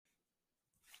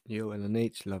Yo,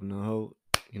 LNH, love no hoe,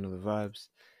 the vibes.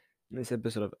 In this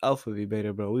episode of Alpha V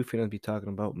Beta, bro, we finna be talking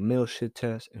about male shit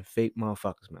tests and fake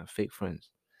motherfuckers, man, fake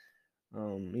friends.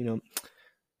 Um, you know,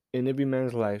 in every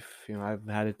man's life, I've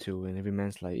had it too. In every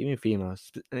man's life, even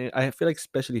females. And I feel like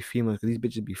especially females, because these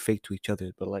bitches be fake to each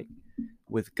other. But like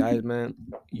with guys, man,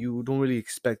 you don't really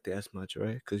expect it as much,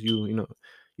 right? Because you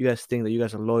guys think that you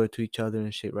guys are loyal to each other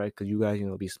and shit, right? Because you guys,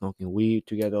 be smoking weed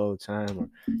together all the time, or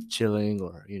chilling,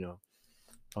 or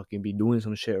fucking be doing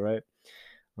some shit, right?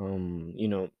 Um, you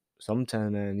know,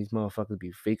 Sometimes, man, these motherfuckers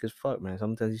be fake as fuck, man.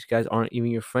 Sometimes these guys aren't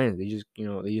even your friends. They just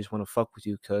want to fuck with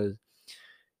you because,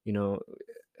 you know,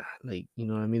 what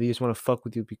I mean? They just want to fuck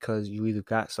with you because you either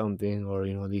got something or,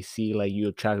 they see like you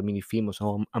attract many females.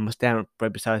 So I'm gonna stand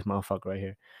right beside this motherfucker right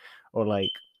here. Or like,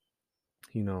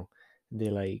 you know, they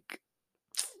like,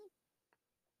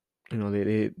 they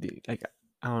like,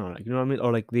 I don't know, like, you know what I mean?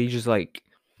 Or like they just like,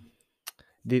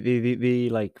 they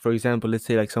like, for example, let's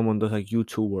say like someone does like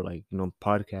YouTube or like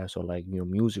podcasts or like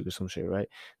music or some shit, right?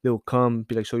 They'll come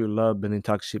be like show your love and then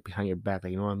talk shit behind your back,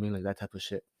 like, you know what I mean, like that type of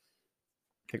shit.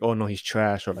 Like, oh no, he's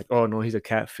trash, or like, oh no, he's a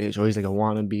catfish, or he's like a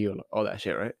wannabe, or like, all that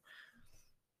shit, right?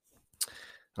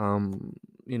 um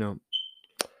you know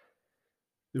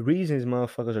the reasons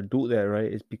motherfuckers are do that,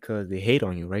 right, is because they hate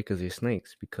on you, right? Because they're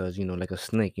snakes. Because like a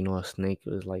snake, a snake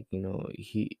is like,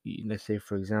 let's say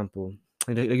for example,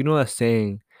 like, that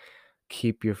saying,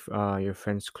 keep your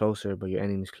friends closer, but your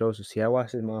enemies closer. See, I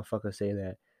watched this motherfucker say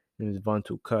that. His name is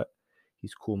Vontu Cut.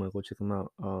 He's cool, man. Go check him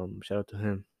out. Shout out to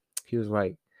him. He was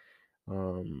like,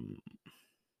 um,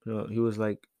 he was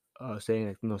like,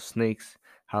 saying like, snakes,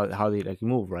 how they like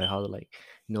move, right? How they like,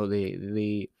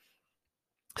 they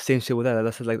same shit with that.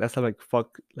 That's some like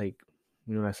fuck, like,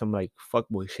 that's some like fuck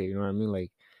boy shit. You know what I mean?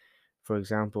 Like, for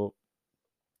example,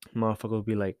 motherfucker will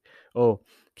be like, oh,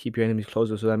 keep your enemies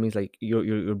closer. So that means like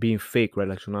you're being fake, right?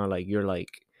 Like, so now like you're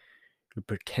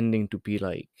pretending to be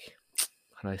like,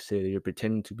 how do I say that? You're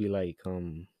pretending to be like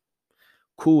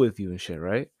cool with you and shit,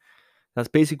 right? That's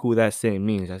basically what that saying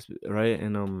means. That's right.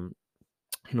 And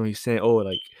he's saying, oh,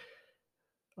 like,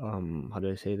 how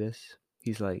do I say this?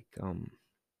 He's like, oh,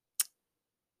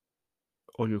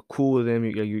 you're cool with him.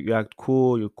 You act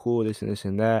cool. You're cool. This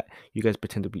and that. You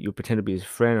pretend to be his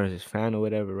friend or his fan or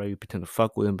whatever, right? You pretend to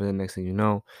fuck with him, but then next thing you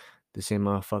know, the same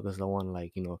motherfuckers the one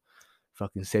like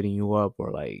fucking setting you up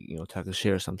or like talking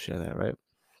shit or some shit like that, right?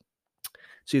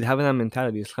 See, having that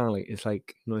mentality is kind of like,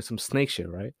 it's some snake shit,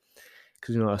 right?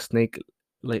 Because a snake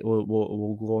like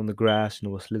will go on the grass,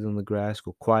 will slither on the grass,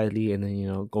 go quietly, and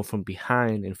then go from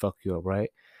behind and fuck you up,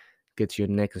 right? Get to your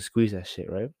neck and squeeze that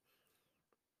shit, right?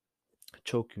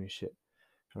 Choke you and shit,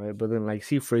 right? But then, like,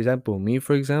 see, for example, me,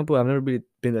 for example, I've never really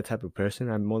been that type of person.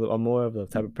 I'm more of the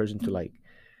type of person to like,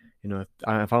 if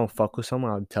I don't fuck with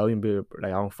someone, I'll tell you, and be like, I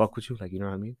don't fuck with you, like, you know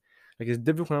what I mean? Like, it's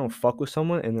different when I don't fuck with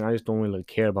someone, and then I just don't really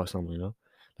care about someone,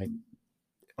 like,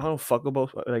 I don't fuck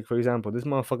about, like, for example, this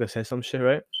motherfucker says some shit,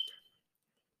 right?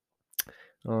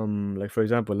 Like, for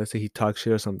example, let's say he talks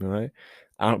shit or something, right?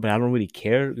 But I don't really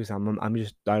care because I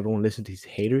don't listen to his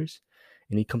haters,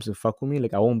 and he comes to fuck with me.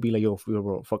 Like, I won't be like, yo,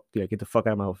 bro, fuck, yeah, get the fuck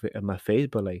out of my face.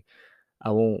 But like, I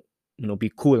won't,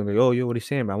 be cool and like, oh, yo, what he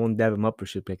saying? But I won't dab him up or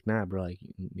shit. Like, nah, bro, like,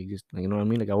 you just, like, you know what I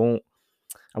mean? Like,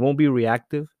 I won't be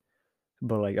reactive,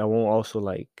 but like, I won't also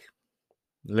like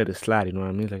let it slide. You know what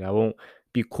I mean? Like, I won't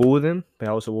be cool with him, but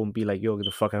I also won't be like, yo, get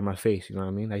the fuck out of my face. You know what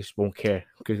I mean? I just won't care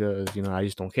because I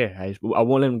just don't care. I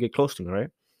won't let him get close to me, right?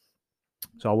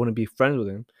 So I wouldn't be friends with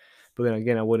him. But then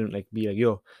again, I wouldn't like be like,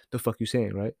 yo, the fuck you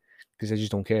saying, right? Because I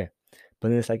just don't care. But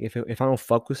then it's like, if I don't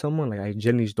fuck with someone, like, I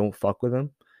generally just don't fuck with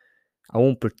them. I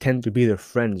won't pretend to be their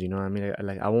friends, you know what I mean?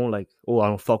 I won't like, oh, I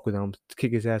don't fuck with him,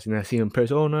 kick his ass, and I see him in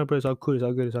person. Oh no, bro, it's all cool, it's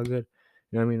all good, it's all good.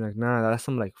 You know what I mean? Like, nah, that's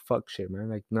some like fuck shit, man.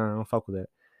 Like, nah, I don't fuck with that.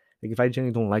 Like, if I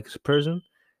genuinely don't like this person,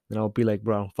 then I'll be like,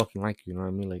 bro, I don't fucking like you. You know what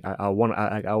I mean? Like, I want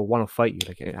to fight you.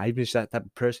 Like, I'm just that type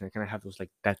of person. I kind of have those like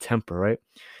that temper, right?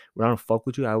 When I don't fuck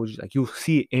with you, I would just like, you'll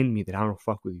see it in me that I don't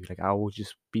fuck with you. Like, I will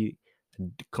just be a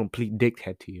complete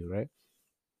dickhead to you, right?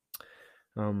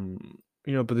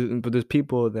 But there's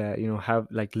people that have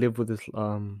like live with this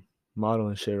model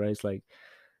and shit, right? It's like,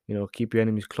 keep your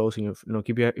enemies close, and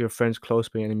keep your friends close,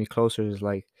 but your enemy closer is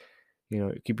like,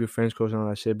 keep your friends close and all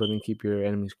that shit, but then keep your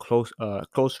enemies closer,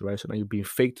 right? So now you're being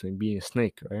fake to them, being a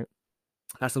snake, right?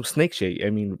 That's some snake shit. I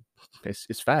mean,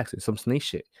 it's facts. It's some snake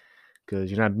shit because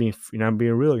you're not being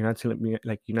real. You're not telling me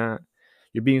like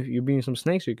you're being some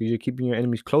snake shit because you're keeping your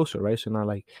enemies closer, right? So now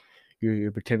like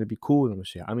you're pretending to be cool with them and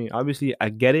shit. I mean, obviously I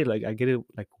get it. Like, I get it.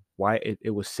 Like, why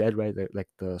it was said, right? Like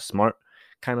the smart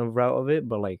kind of route of it,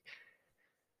 but like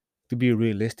to be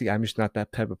realistic, I'm just not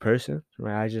that type of person,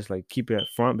 right? I just like keep it up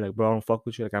front, be like, bro, I don't fuck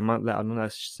with you. Like I'm not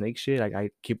that snake shit. Like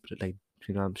I keep it like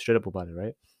I'm straight up about it,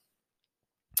 right?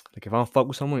 Like if I don't fuck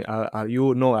with someone, you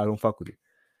will know I don't fuck with you.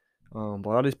 But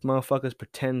all these motherfuckers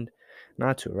pretend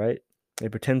not to, right? They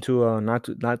pretend to not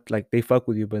like they fuck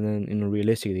with you, but then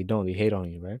realistically they don't. They hate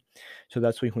on you, right? So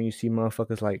that's when you see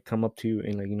motherfuckers like come up to you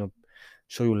and like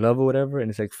show you love or whatever, and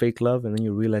it's like fake love, and then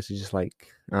you realize it's just like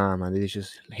man, they're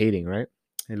just hating, right?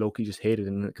 They low key just hate it,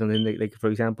 and then they, like for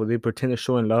example, they pretend they're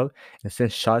showing love and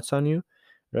send shots on you,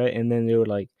 right? And then they were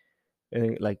like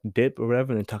like dip or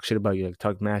whatever, and then talk shit about you, like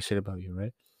talk mad shit about you,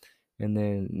 right? And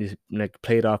then just like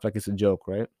play it off like it's a joke,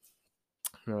 right?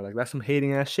 Like that's some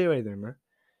hating ass shit right there, man.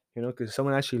 Because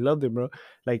someone actually loved it, bro.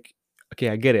 Like, okay,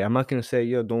 I get it. I'm not gonna say,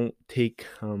 yo, don't take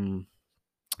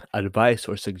advice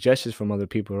or suggestions from other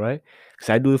people, right? Because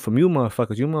I do it from you,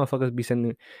 motherfuckers. You motherfuckers be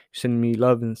sending me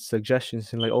love and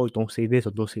suggestions and like, oh, don't say this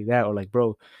or don't say that, or like,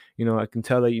 bro, I can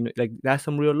tell that like that's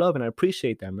some real love, and I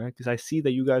appreciate that, man. Because I see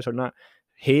that you guys are not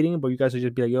hating, but you guys are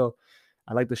just be like, yo,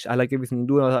 I like I like everything you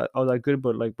do, all that good,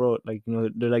 but like, bro, like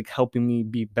they're like helping me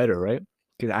be better, right?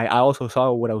 Because I also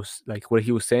saw what I was like, what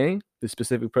he was saying, the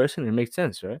specific person, and it makes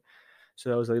sense, right?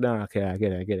 So I was like, nah, okay, I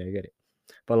get it, I get it, I get it.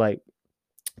 But like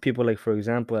people, like for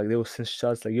example, like they will send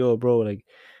shots like, yo, bro, like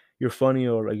you're funny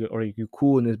or like, you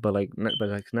cool in this, but like, but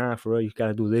like, nah, for real, you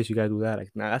gotta do this, you gotta do that.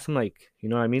 Like, nah, that's some like, you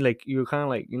know what I mean? Like you're kind of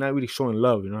like you're not really showing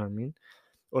love, you know what I mean?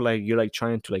 Or like you're like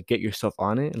trying to like get yourself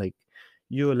on it, like,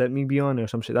 yo, let me be on it or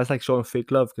some shit. That's like showing fake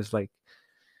love because like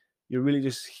you're really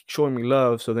just showing me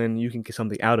love, so then you can get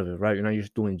something out of it, right? You're not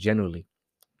just doing generally,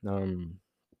 um,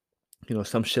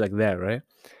 some shit like that, right?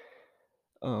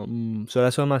 So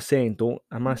that's what I'm not saying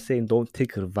don't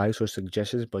take advice or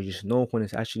suggestions, but just know when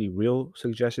it's actually real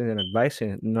suggestions and advice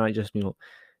and not just,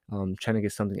 trying to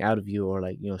get something out of you or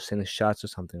like, sending shots or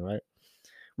something, right?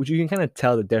 Which you can kind of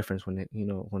tell the difference when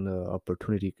when the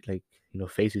opportunity like,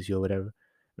 faces you or whatever.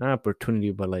 Not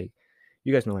opportunity, but like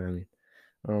you guys know what I mean.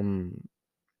 Um,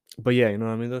 but yeah, you know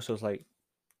what I mean though. So it's like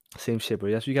same shit, bro.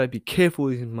 That's why you gotta be careful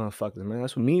with these motherfuckers, man.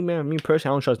 That's what me, man. Me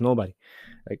personally, I don't trust nobody.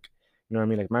 Like, you know what I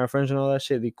mean? Like my friends and all that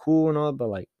shit, they cool and all, but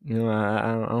like, I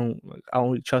don't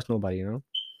really trust nobody.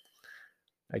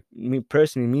 Like me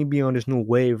personally, me being on this new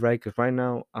wave, right? Because right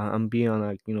now I'm being on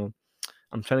like,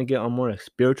 I'm trying to get on more like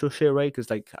spiritual shit, right? Because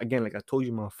like again, like I told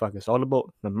you, motherfucker, it's all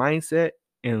about the mindset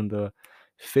and the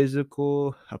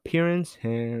physical appearance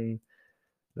and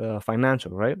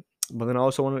financial, right? But then I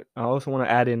also want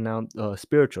to add in now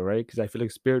spiritual, right? Because I feel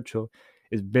like spiritual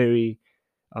is very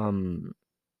um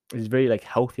is very like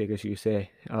healthy, I guess you could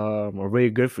say, or very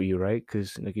good for you, right?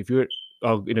 Because like if you're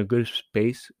in a good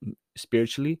space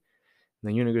spiritually,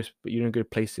 then you're in a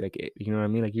good place. Like you know what I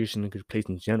mean? Like you're just in a good place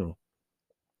in general.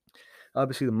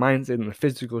 Obviously, the mindset and the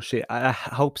physical shit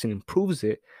helps and improves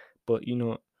it, but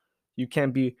you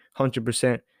can't be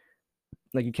 100%,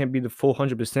 like you can't be the full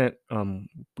 100%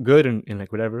 good and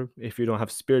like whatever if you don't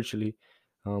have spiritually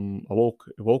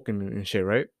awoken and shit,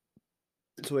 right?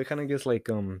 So it kind of gets like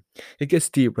it gets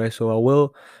deep, right? So I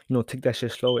will take that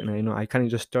shit slow, and I kind of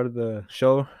just started the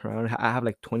show. Right? I have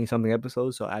like 20 something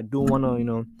episodes, so I do want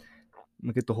to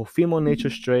get the whole female nature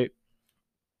straight,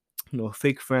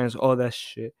 fake friends, all that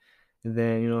shit, and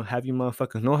then have you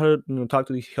motherfuckers know how to talk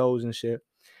to these hoes and shit,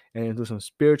 and do some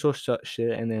spiritual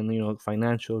shit, and then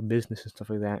financial business and stuff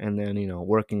like that, and then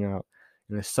working out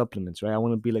and the supplements, right? I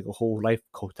want to be like a whole life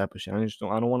coach type of shit. I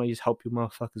don't want to just help you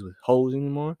motherfuckers with hoes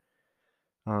anymore.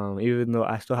 Even though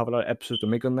I still have a lot of episodes to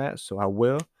make on that, so I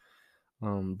will.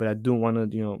 But I do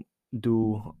want to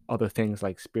do other things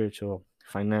like spiritual,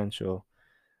 financial,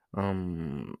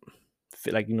 um,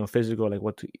 like physical, like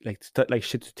what to like like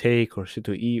shit to take or shit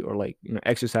to eat or like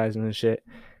exercising and shit.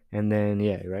 And then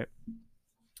yeah, right.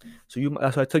 So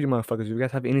that's why I tell you, motherfuckers. If you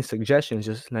guys have any suggestions,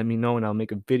 just let me know and I'll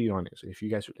make a video on it. So if you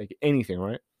guys like anything,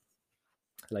 right?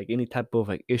 Like any type of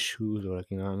like issues or like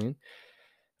what I mean.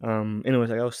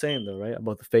 Anyways, like I was saying though, right,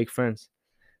 about the fake friends.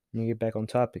 Let me get back on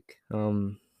topic.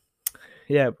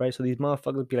 Yeah, right. So these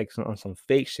motherfuckers be like on some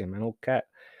fake shit, man. No cat.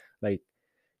 Like,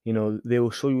 they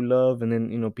will show you love and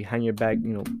then, behind your back,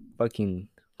 fucking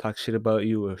talk shit about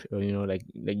you or like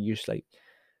you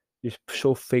just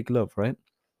show fake love, right?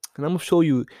 And I'm gonna show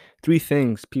you three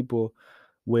things people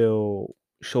will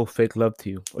show fake love to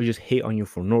you or just hate on you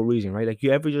for no reason, right? Like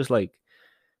you ever just like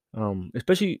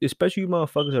especially you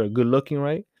motherfuckers that are good looking,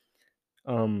 right?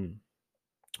 Um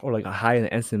or like a high in the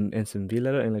SMV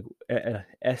letter and like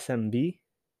SMB,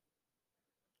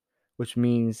 which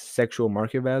means sexual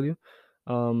market value.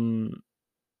 Um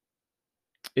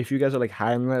if you guys are like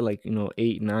high in that, like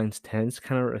eight, nines, tens,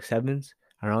 kind of like sevens,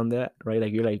 around that, right?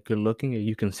 Like you're like good looking, or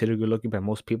you consider good looking by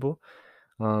most people.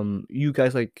 You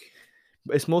guys like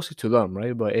it's mostly to them,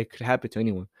 right? But it could happen to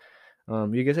anyone.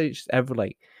 You guys just ever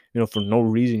like, for no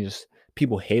reason, just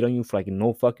people hate on you for like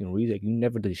no fucking reason. Like you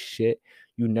never did shit.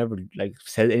 You never like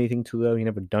said anything to them. You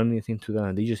never done anything to them.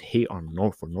 And they just hate on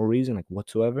no for no reason, like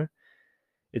whatsoever.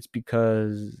 It's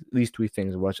because these three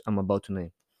things, which I'm about to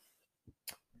name.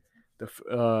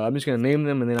 I'm just gonna name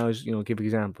them and then I'll just give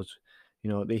examples.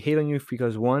 They hate on you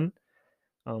because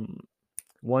um,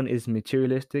 one is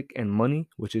materialistic and money,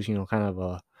 which is kind of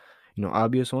a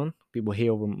obvious one. People hate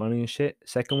over money and shit.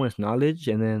 Second one is knowledge,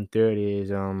 and then third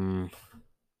is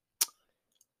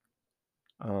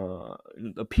uh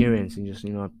appearance and just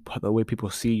the way people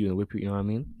see you and the way you know what I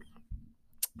mean.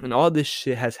 And all this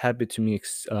shit has happened to me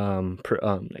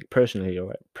like personally,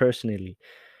 or personally.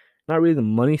 Not really the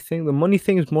money thing. The money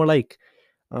thing is more like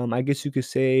I guess you could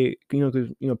say, because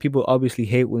people obviously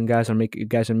hate when guys are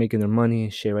making their money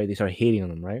and shit, right? They start hating on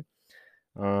them, right?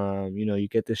 You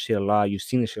get this shit a lot. You've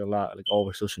seen this shit a lot, like all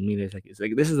over social media. It's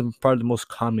like this is part of the most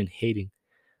common hating.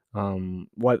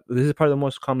 What this is part of the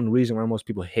most common reason why most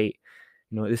people hate.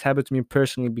 This happened to me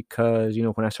personally because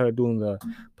when I started doing the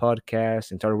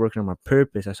podcast and started working on my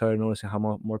purpose, I started noticing how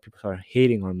more people started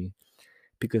hating on me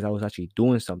because I was actually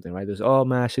doing something, right? There's, oh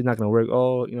man, shit's not gonna work.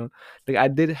 Oh, like I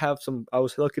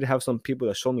was lucky to have some people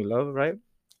that show me love, right?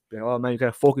 Like, oh man, you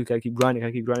gotta focus, you gotta keep grinding,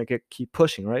 gotta keep grinding, gotta keep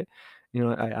pushing, right?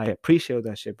 I appreciate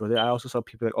that shit, but then I also saw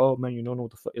people like, oh man, you don't know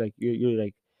what the fuck, like you're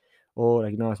like, oh,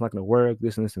 like no, it's not gonna work,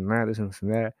 this and this and that, this and this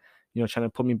and that, trying to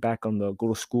put me back on the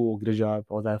go to school, get a job,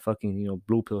 all that fucking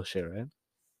blue pill shit, right?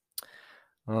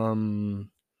 Um,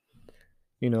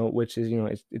 which is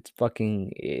it's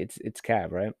fucking it's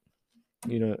cab, right?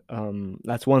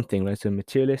 That's one thing, right? So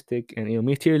materialistic, and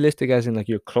materialistic as in like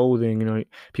your clothing,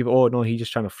 people, oh no, he's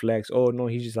just trying to flex, oh no,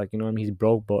 he's just like, I mean, he's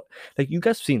broke. But like, you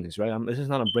guys have seen this, right? This is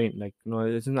not a brain, like,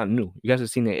 this is not new. You guys have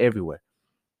seen it everywhere.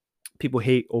 People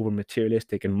hate over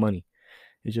materialistic and money.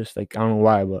 It's just like, I don't know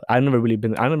why, but I never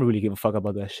really give a fuck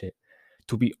about that shit,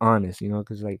 to be honest,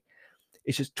 because like,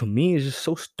 it's just, to me, it's just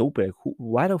so stupid. Like,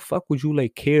 why the fuck would you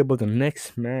like care about the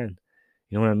next man?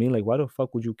 You know what I mean? Like, why the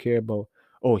fuck would you care about?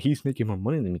 Oh, he's making more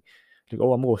money than me. Like,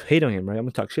 oh, I'm gonna hate on him, right? I'm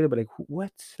gonna talk shit, but like,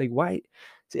 what? Like, why?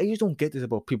 See, I just don't get this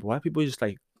about people. Why people just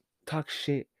like talk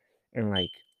shit and like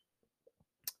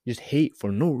just hate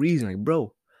for no reason? Like,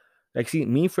 bro, like, see,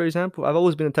 me for example, I've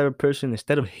always been the type of person,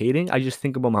 instead of hating, I just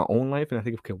think about my own life and I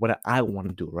think, okay, what do I want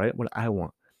to do, right? What do I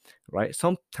want? Right?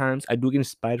 Sometimes I do get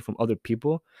inspired from other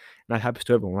people, and that happens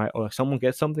to everyone, right? Or like someone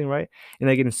gets something, right? And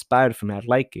I get inspired from it. I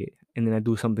like it. And then I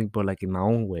do something, but like in my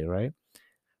own way, right?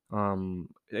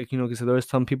 Like, because there's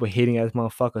some people hating ass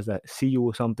motherfuckers that see you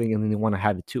with something and then they want to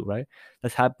have it too, right?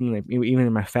 That's happening like even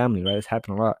in my family, right? It's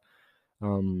happened a lot.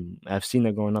 I've seen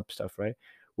that growing up stuff, right?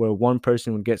 Where one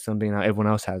person would get something, now everyone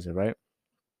else has it, right?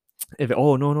 If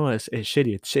oh no, it's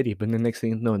shitty, but the next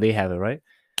thing no, they have it, right?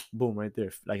 Boom, right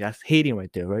there. Like, that's hating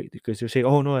right there, right? Because they're saying,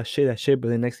 oh no, that shit, but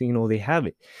the next thing you know, they have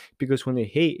it. Because when they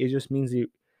hate, it just means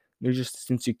they're just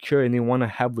insecure and they want to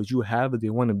have what you have, but they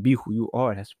want to be who you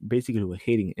are. That's basically what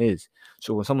hating is.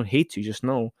 So when someone hates you, just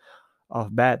know off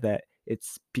bat that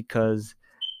it's because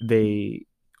they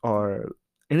are,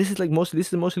 and this is mostly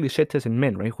the shit test in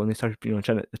men, right? When they start trying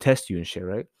to test you and shit,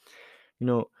 right? You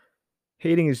know,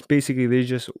 Hating is basically they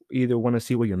just either want to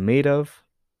see what you're made of.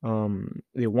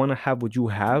 They want to have what you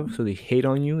have, so they hate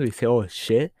on you. They say, "Oh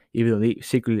shit," even though they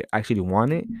secretly actually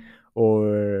want it,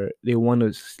 or they want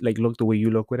to like look the way you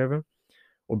look, whatever,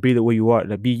 or be the way you are,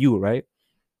 like be you, right?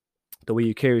 The way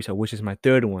you carry yourself, which is my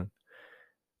third one.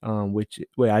 Which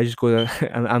wait, I just go.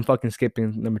 I'm fucking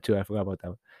skipping number two. I forgot about that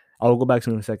one. I'll go back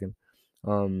to it in a second.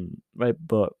 Right,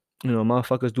 but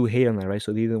motherfuckers do hate on that, right?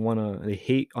 So they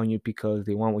hate on you because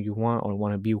they want what you want or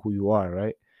want to be who you are,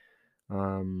 right?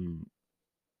 Um,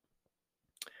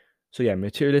 so yeah,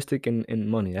 materialistic and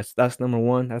money. That's number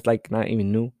one. That's like not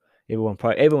even new.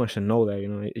 Everyone should know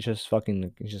that. It's just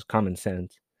fucking. It's just common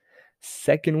sense.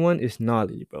 Second one is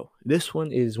knowledge, bro. This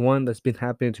one is one that's been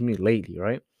happening to me lately,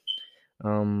 right?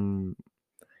 Um,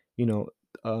 you know,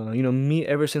 me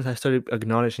ever since I started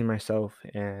acknowledging myself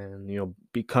and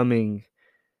becoming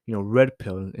red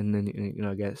pill, and then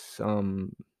I guess I've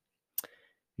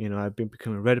been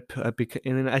becoming red pill. And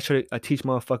then I teach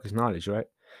motherfuckers knowledge, right?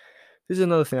 This is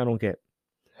another thing I don't get.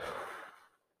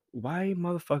 Why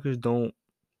motherfuckers don't,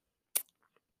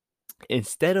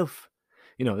 instead of,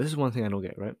 this is one thing I don't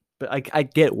get, right? But I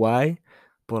get why,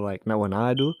 but like not when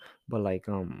I do, but like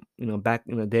back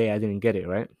in the day I didn't get it,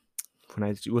 right? When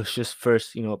I was just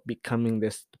first, becoming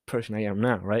this person I am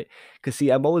now, right? Because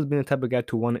see, I've always been the type of guy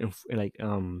to want to like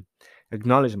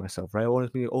acknowledge myself, right? I want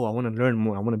to be, oh, I want to learn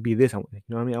more. I want to be this. You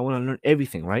know what I mean? I want to learn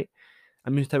everything, right?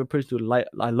 I'm the type of person who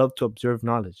I love to observe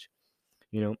knowledge.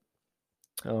 You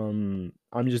know,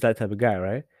 I'm just that type of guy,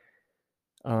 right?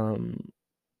 Um,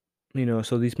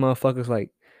 so these motherfuckers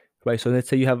like, right? So let's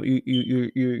say you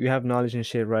have knowledge and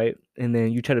shit, right? And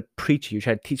then you try to preach it, you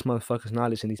try to teach motherfuckers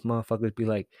knowledge, and these motherfuckers be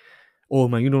like, oh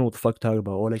man, you don't know what the fuck you're talking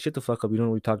about, or like shut the fuck up, you don't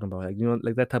know what you're talking about, like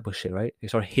like that type of shit, right? They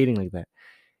start hating like that.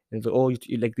 And it's like, oh,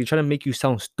 like they try to make you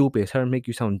sound stupid, they try to make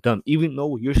you sound dumb, even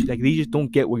though you're like they just don't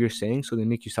get what you're saying, so they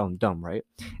make you sound dumb, right?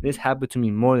 And this happened to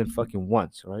me more than fucking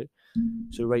once, right?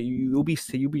 So right, you'll be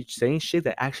saying shit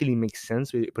that actually makes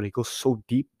sense, but it goes so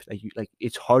deep, like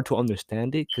it's hard to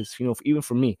understand it, because even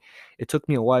for me, it took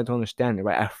me a while to understand it.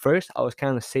 Right, at first I was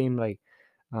kind of saying like,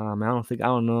 I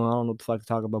don't know what the fuck to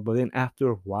talk about. But then after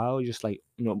a while, just like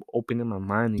opening my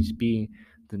mind and just being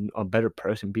a better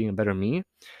person, being a better me.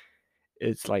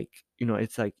 It's like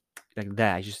it's like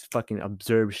that. I just fucking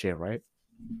observe shit, right?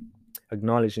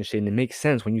 Acknowledge and shit, and it makes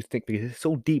sense when you think, because it's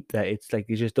so deep that it's like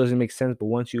it just doesn't make sense. But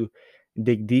once you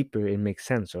dig deeper, it makes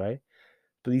sense, right?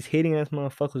 But these hating ass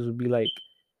motherfuckers would be like,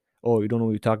 "Oh, you don't know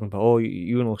what you're talking about. Oh,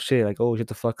 you don't know shit. Like, oh, shut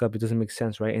the fuck up. It doesn't make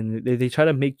sense, right?" And they try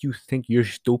to make you think you're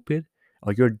stupid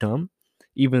or you're dumb,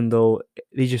 even though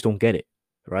they just don't get it,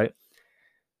 right?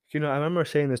 I remember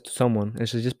saying this to someone, and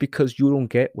says, just because you don't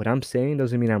get what I'm saying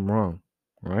doesn't mean I'm wrong,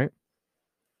 right?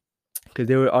 Because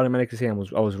they were automatically saying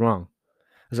I was wrong.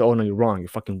 I said, "Oh no, you're wrong. You're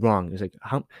fucking wrong." It's like,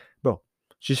 how, bro?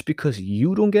 Just because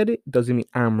you don't get it doesn't mean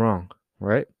I'm wrong,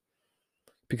 right?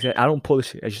 Because I don't pull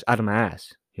this shit just out of my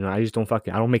ass. I just don't I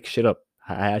don't make shit up.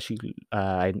 I actually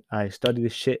I study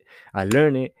this shit. I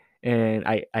learn it, and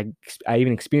I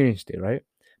even experienced it, right?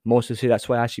 Most of the shit. That's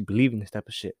why I actually believe in this type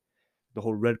of shit. The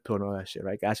whole red pill and all that shit,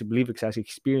 right? I actually believe it because I actually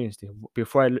experienced it.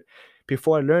 Before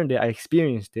I learned it, I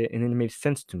experienced it, and then it made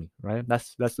sense to me, right?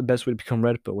 That's the best way to become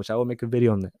red pill, which I will make a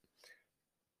video on that.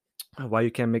 Why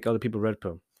you can't make other people red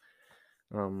pill.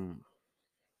 Let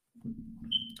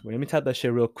me type that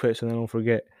shit real quick so I don't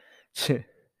forget.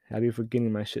 I be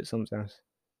forgetting my shit sometimes.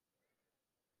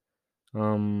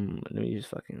 Let me just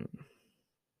fucking.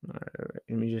 Alright.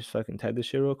 Let me just fucking type this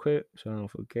shit real quick so I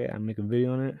don't forget. I make a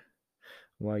video on it.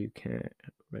 Why you can't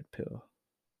red pill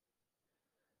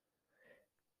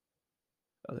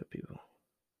other people.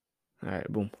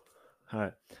 Alright, boom.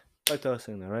 Alright. Like I was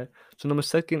saying that, right? So number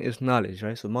second is knowledge,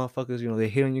 right? So motherfuckers, they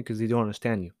hate on you because they don't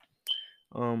understand you.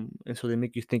 And so they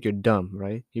make you think you're dumb,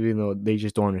 right? Even though they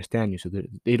just don't understand you. So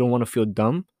they don't want to feel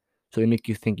dumb, so they make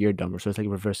you think you're dumber. So it's like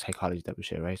reverse psychology type of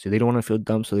shit, right? So they don't want to feel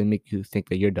dumb, so they make you think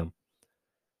that you're dumb.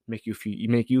 Make you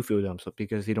feel dumb, so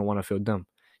because they don't want to feel dumb,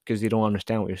 because they don't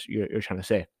understand what you're trying to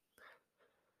say.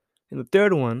 And the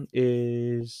third one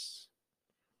is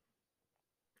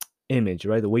image,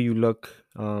 right? The way you look,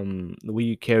 the way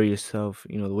you carry yourself,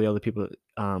 the way other people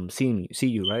see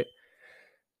you, right?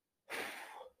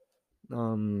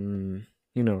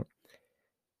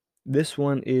 This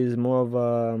one is more of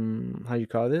how you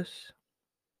call this?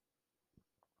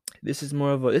 This is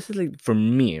more of this is like for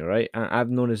me, right? I've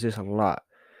noticed this a lot.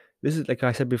 This is like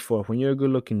I said before, when you're a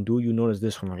good looking dude, you notice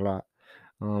this one a lot.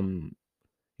 Um,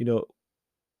 you know,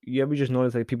 you ever just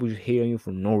notice like people just hate on you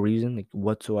for no reason, like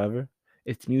whatsoever?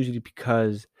 It's usually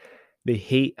because they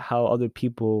hate how other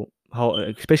people, how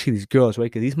especially these girls, right?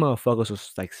 Because these motherfuckers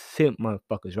are like simp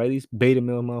motherfuckers, right? These beta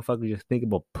male motherfuckers just think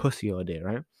about pussy all day,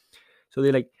 right? So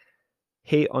they like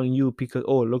hate on you because,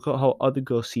 oh, look at how other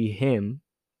girls see him,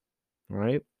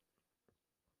 right?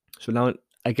 So now,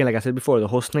 again, like I said before, the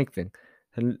whole snake thing.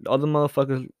 And other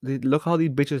motherfuckers, look how these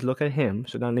bitches look at him.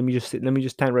 So now let me just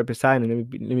stand right beside him. Let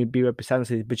me be right beside him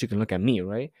so these bitches can look at me,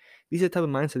 right? These are the type of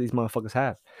mindset these motherfuckers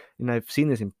have. And I've seen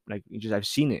this I've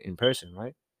seen it in person,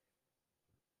 right?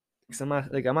 Because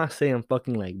I'm not saying I'm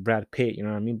fucking like Brad Pitt, you know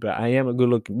what I mean? But I am a good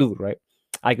looking dude, right?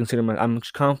 I'm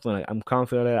confident. I'm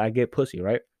confident that I get pussy,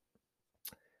 right?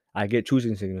 I get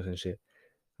choosing signals and shit.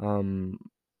 Um,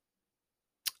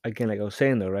 Again, like I was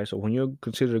saying though, right? So when you're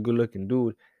considered a good looking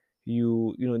dude,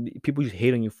 people just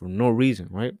hate on you for no reason,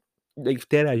 right? Like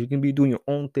that, you can be doing your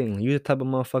own thing. You're the type of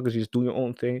motherfuckers just do your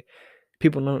own thing.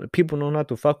 People know not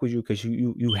to fuck with you because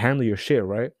you handle your shit,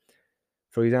 right?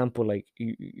 For example, like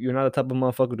you're not the type of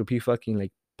motherfucker to be fucking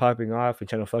like popping off and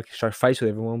trying to fucking start fights with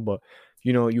everyone, but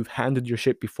you've handled your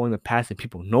shit before in the past, and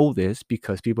people know this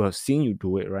because people have seen you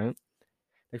do it, right?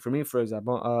 Like for me, for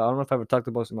example, I don't know if I ever talked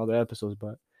about some other episodes,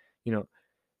 but you know,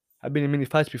 I've been in many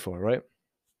fights before, right?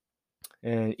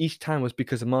 And each time was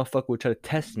because a motherfucker would try to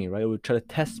test me, right? It would try to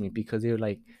test me because they were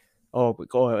like, oh,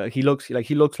 he looks like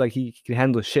he can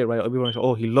handle shit, right? Everyone's like,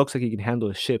 oh, he looks like he can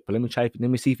handle shit, but let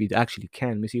me see if he actually can.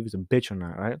 Let me see if he's a bitch or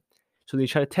not, right? So they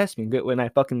try to test me. When I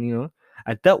fucking,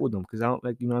 I dealt with them because I don't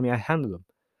like, you know what I mean? I handle them.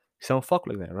 So I don't fuck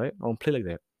like that, right? I don't play like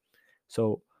that.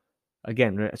 So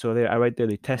again, right? So there, I right there,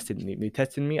 they tested me. They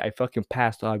tested me. I fucking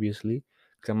passed, obviously,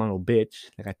 because I'm not no bitch.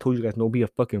 Like I told you guys, no be a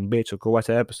fucking bitch. So go watch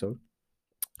that episode.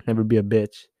 Never be a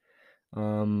bitch.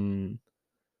 Um,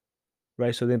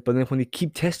 right. So then, but then when they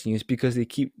keep testing you, it's because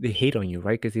they hate on you,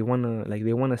 right? Because they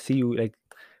wanna see you, like,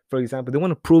 for example, they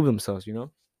want to prove themselves, you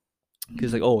know?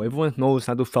 Because like, oh, everyone knows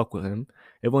not to fuck with him.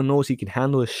 Everyone knows he can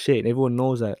handle his shit. Everyone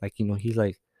knows that, like, you know, he's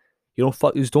like, you don't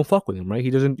fuck, just don't fuck with him, right? He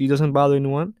doesn't bother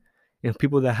anyone, and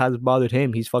people that has bothered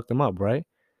him, he's fucked them up, right?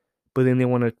 But then they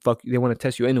want to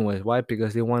test you anyways. Why?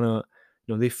 Because they want to,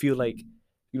 you know, they feel like,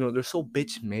 you know, they're so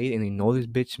bitch made, and they know this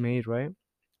bitch made, right?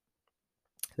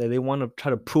 That they want to try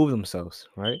to prove themselves,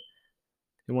 right?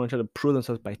 They want to try to prove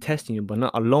themselves by testing you, but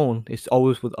not alone. It's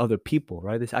always with other people,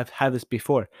 right? I've had this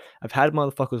before. I've had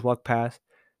motherfuckers walk past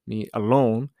me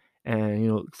alone, and, you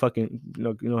know, fucking,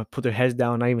 put their heads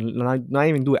down, not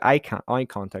even do eye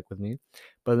contact with me,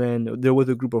 but then they're with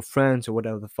a group of friends or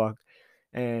whatever the fuck,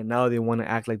 and now they want to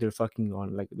act like they're fucking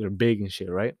on, like they're big and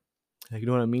shit, right? Like, you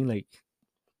know what I mean? Like,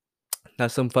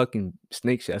 that's some fucking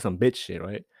snake shit. That's some bitch shit,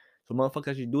 right? So motherfuckers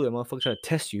actually do that. Motherfuckers try to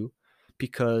test you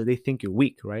because they think you're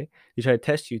weak, right? They try to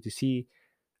test you to see,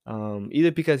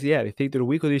 either because, yeah, they think they're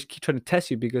weak, or they just keep trying to test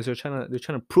you because they're trying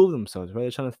to prove themselves,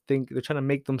 right? They're trying to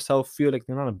make themselves feel like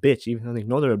they're not a bitch, even though they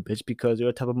know they're a bitch, because they're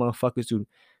the type of motherfuckers who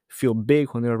feel big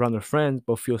when they're around their friends,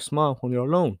 but feel small when they're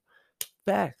alone.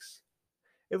 Facts.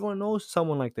 Everyone knows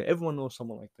someone like that. Everyone knows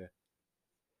someone like that.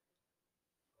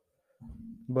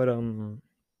 But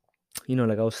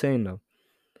like I was saying though.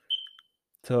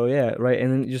 So yeah, right,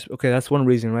 and then just okay, that's one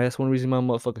reason, right? That's one reason my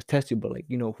motherfuckers test you. But like,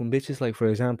 when bitches, like, for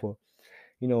example,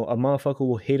 a motherfucker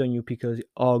will hate on you because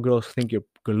all girls think you're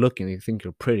good looking. They think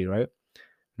you're pretty, right?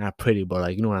 Not pretty, but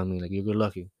like, you know what I mean. Like, you're good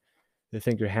looking. They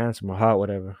think you're handsome or hot,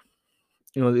 whatever.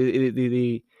 They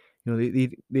see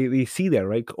that,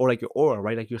 right? Or like your aura,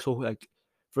 right? Like, you're so, like,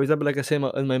 for example, like I said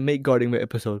in my mate guarding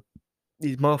episode,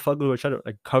 these motherfuckers are trying to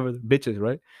like cover the bitches,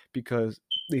 right? Because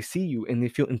they see you and they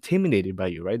feel intimidated by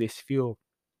you, right? They feel,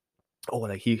 oh,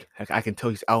 like, I can tell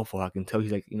he's alpha. I can tell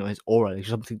he's like, his aura, like,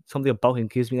 something about him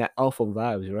gives me that alpha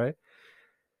vibes, right?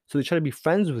 So they try to be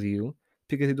friends with you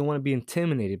because they don't want to be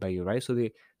intimidated by you, right? So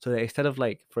that instead of,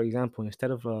 like, for example,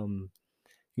 instead of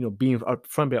being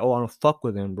upfront, but, oh, I don't fuck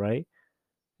with him, right?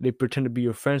 They pretend to be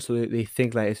your friend, so they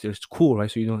think like it's just cool, right?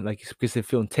 So you don't, like, it's because they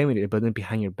feel intimidated, but then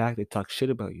behind your back they talk shit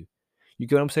about you. You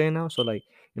get what I'm saying now? So like,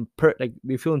 like,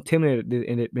 they feel intimidated,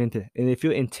 and they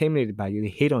feel intimidated by you. They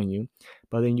hate on you,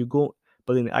 but then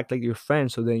they act like your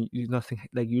friend. So then you nothing,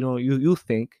 like, you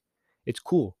think it's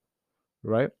cool,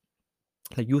 right?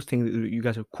 Like, you think that you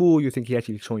guys are cool. You think he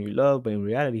actually showing you love, but in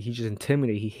reality, he's just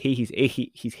intimidated.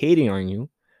 He's hating on you,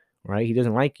 right? He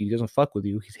doesn't like you. He doesn't fuck with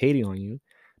you. He's hating on you,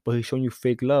 but he's showing you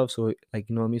fake love. So, like,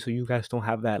 you know what I mean. So you guys don't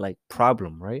have that, like,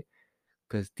 problem, right?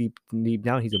 Because deep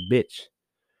down, he's a bitch.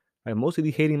 Right? Most of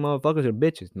these hating motherfuckers are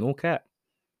bitches. No cap.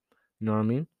 You know what I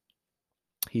mean?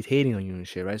 He's hating on you and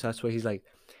shit, right? So that's why he's like,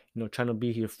 trying to be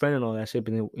your friend and all that shit,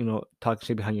 but then, talking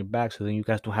shit behind your back. So then you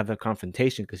guys don't have that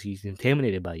confrontation because he's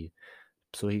intimidated by you.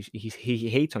 So he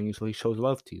hates on you, so he shows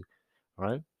love to you,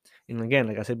 right? And again,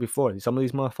 like I said before, some of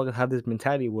these motherfuckers have this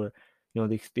mentality where,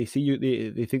 they see you,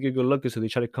 they think you're good looking, so they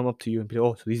try to come up to you and be,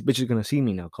 oh, so these bitches gonna see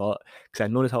me now, call, because I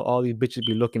notice how all these bitches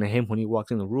be looking at him when he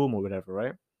walks in the room or whatever,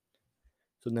 right?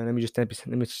 So then let me just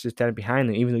stand behind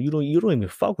him, even though you don't even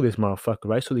fuck with this motherfucker,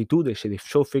 right? So they do this shit, they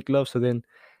show fake love, so then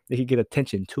they can get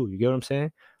attention too. You get what I'm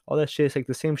saying? All that shit is like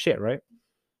the same shit, right?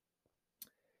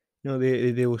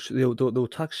 They'll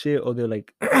talk shit, or they're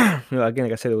like, again,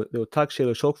 like I said, they'll talk shit,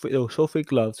 they'll show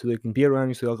fake love so they can be around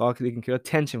you, so they can get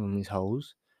attention from these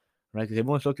hoes, right? Because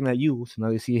everyone's looking at you, so now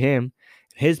they see him,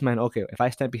 his man. Okay, if I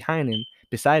stand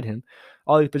beside him,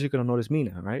 all these bitches are gonna notice me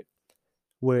now, right?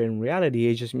 Where in reality,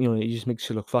 it just makes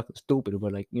you look fucking stupid.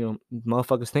 But like,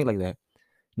 motherfuckers think like that.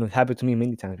 It happened to me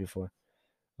many times before.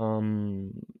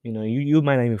 You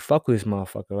might not even fuck with this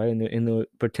motherfucker, right? And they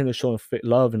pretend to show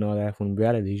love and all that, when in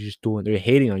reality they're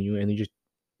hating on you, and they're just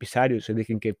beside you so they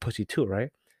can get pussy too, right?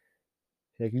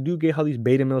 Like, you do get how these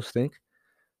beta males think.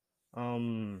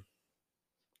 Um,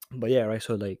 but yeah, right.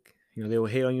 So like, they will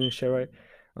hate on you and shit, right?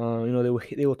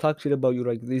 They will talk shit about you.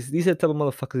 Like, these are the type of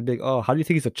motherfuckers big. Oh, how do you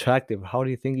think he's attractive? How do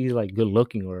you think he's like good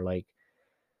looking, or like,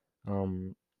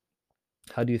 um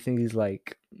how do you think he's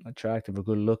like attractive or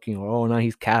good looking, or, oh, nah,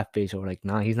 he's catfish, or like,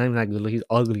 nah, he's not even that good looking, he's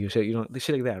ugly or shit, the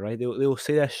shit like that, right? They will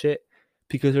say that shit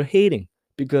because they're hating,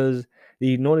 because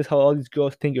they notice how all these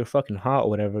girls think you're fucking hot or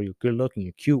whatever, you're good looking,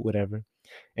 you're cute, whatever.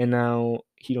 And now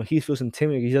he feels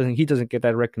intimidated. He doesn't get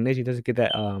that recognition. He doesn't get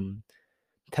that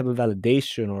type of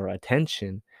validation or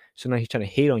attention. So now he's trying to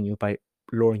hate on you by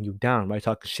lowering you down, by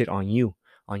talking shit on you,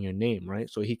 on your name, right?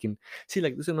 So he can see,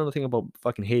 like, this is another thing about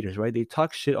fucking haters, right? They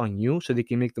talk shit on you so they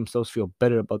can make themselves feel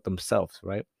better about themselves,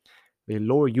 right? They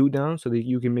lower you down so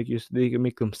that they can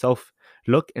make themselves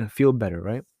look and feel better,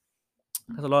 right?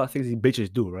 That's a lot of things these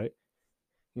bitches do, right?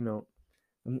 You know,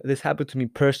 this happened to me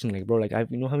personally, bro. Like,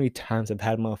 you know how many times I've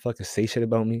had motherfuckers say shit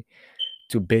about me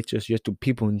to bitches, just to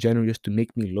people in general, just to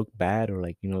make me look bad, or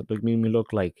like, like make me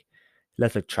look like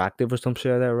less attractive or some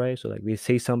shit like that, right? So like they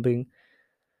say something,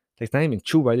 like, it's not even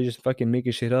true, right? They just fucking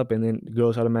making shit up, and then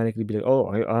girls automatically be like, oh,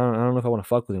 I don't know if I want to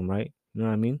fuck with him, right? You know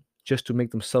what I mean? Just to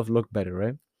make themselves look better,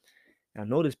 right? I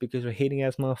know this because they're hating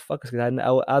ass motherfuckers.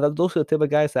 Cause those are the type of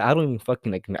guys that I don't even fucking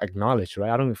like acknowledge, right?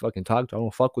 I don't even fucking talk to. I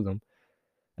don't fuck with them.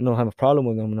 I don't have a problem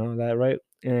with them and all that, right?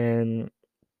 And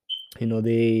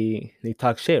they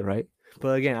talk shit, right?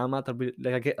 But again, I'm not the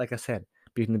like I said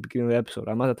in the beginning of the episode,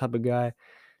 I'm not the type of guy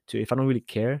to, if I don't really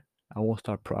care, I won't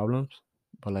start problems.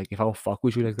 But like if I don't fuck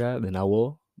with you like that, then I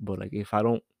will. But like if I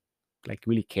don't like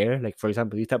really care, like for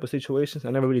example, these type of situations,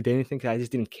 I never really did anything because I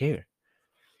just didn't care.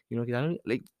 'Cause I don't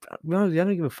like, to be honest, I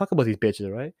don't give a fuck about these bitches,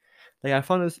 right? Like I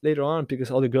found this later on because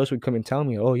all the girls would come and tell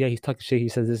me, "Oh yeah, he's talking shit. He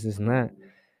says this and that." And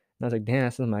I was like, "Damn,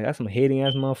 that's some hating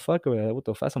ass motherfucker. Like, what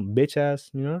the fuck, that's some bitch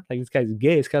ass, Like this guy's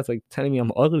gay. This guy's like telling me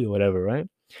I'm ugly or whatever, right?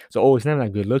 So it's not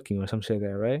like good looking or some shit like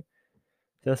that, right?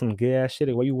 That's some gay ass shit.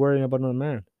 Like, what you worrying about another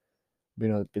man?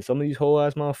 But some of these whole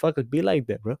ass motherfuckers be like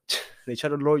that, bro. They try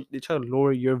to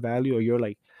lower your value or your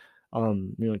like,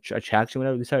 attraction,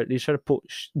 whatever. They try to put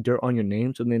dirt on your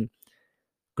name, so then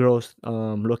girls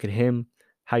look at him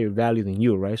higher value than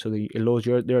you, right? So it lowers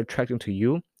they're attracted to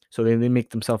you, so then they make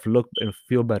themselves look and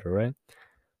feel better, right?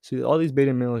 So all these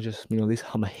beta males just these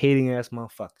hating ass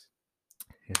motherfuckers.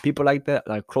 And people like that,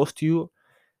 like close to you,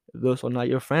 those are not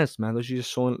your friends, man. Those are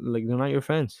just showing like they're not your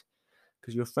friends.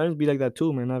 Because your friends be like that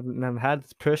too, man. I've had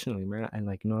this personally, man. And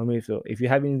like, what I mean? So if you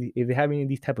have any of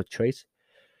these type of traits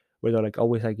where they're like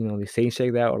always like, they saying shit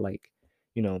like that, or like,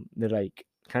 they're like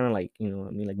kind of like,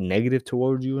 like negative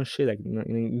towards you and shit. Like,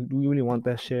 you really want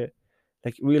that shit.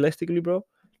 Like realistically, bro,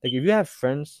 like if you have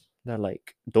friends that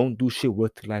like don't do shit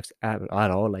with their lives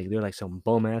at all, like they're like some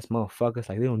bum ass motherfuckers,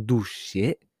 like they don't do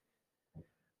shit,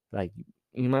 like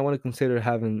you might want to consider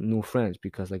having new friends.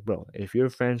 Because like, bro, if your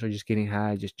friends are just getting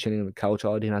high, just chilling on the couch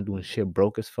all day, not doing shit,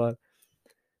 broke as fuck,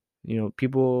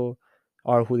 people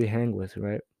are who they hang with,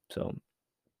 right? So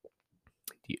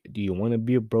do you want to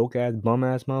be a broke ass bum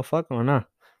ass motherfucker or not?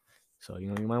 So you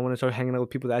might want to start hanging out with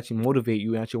people that actually motivate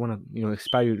you and actually want to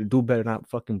inspire you to do better, not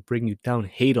fucking bring you down,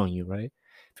 hate on you, right?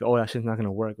 If, oh, that shit's not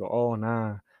gonna work, or oh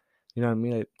nah, you know what I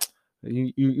mean? Like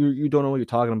you don't know what you're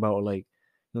talking about, or like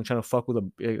trying to fuck with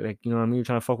like you know what I mean? You're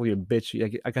trying to fuck with your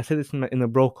bitch. Like I said this in the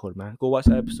bro code, man. Go watch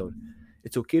that episode.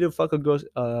 It's okay to fuck a girl's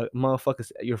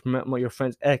motherfuckers your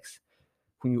friend's ex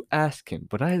when you ask him,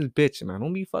 but not his bitch, man.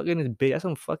 Don't be fucking his bitch. That's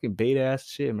some fucking beta ass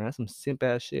shit, man. That's some simp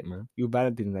ass shit, man. You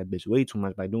validating that bitch way too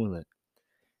much by doing that.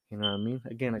 You know what I mean?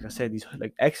 Again, like I said, these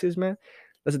like exes, man,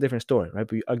 that's a different story, right?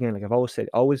 But again, like I've always said,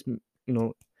 always,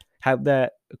 have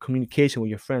that communication with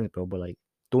your friends, bro. But like,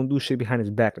 don't do shit behind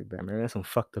his back like that, man. That's some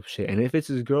fucked up shit. And if it's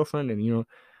his girlfriend, then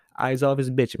eyes off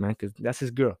his bitch, man, because that's his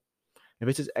girl. If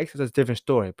it's his ex, that's a different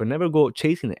story. But never go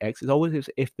chasing the ex. It's always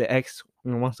if the ex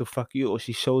wants to fuck you, or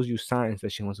she shows you signs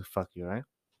that she wants to fuck you, right?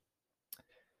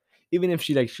 Even if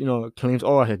she like claims,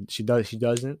 oh, she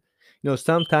doesn't.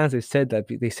 Sometimes they say that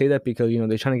because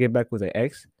they're trying to get back with their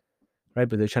ex, right?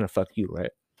 But they're trying to fuck you,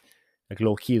 right? Like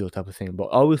low key, though, type of thing. But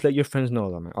always let your friends know,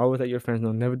 though, man. Always let your friends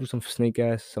know. Never do some snake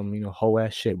ass, some hoe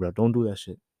ass shit, bro. Don't do that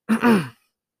shit. All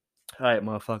right,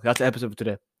 motherfucker. That's the episode for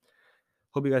today.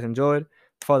 Hope you guys enjoyed.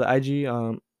 Follow the IG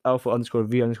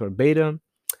alpha_v_beta.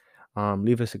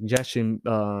 Leave a suggestion.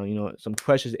 Some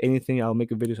questions, anything. I'll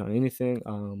make a videos on anything.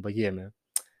 But yeah, man.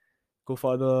 Go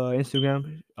follow the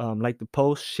Instagram. Like the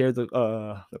post, share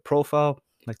the profile,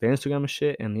 like the Instagram and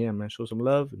shit. And yeah, man, show some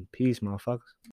love and peace, motherfuckers.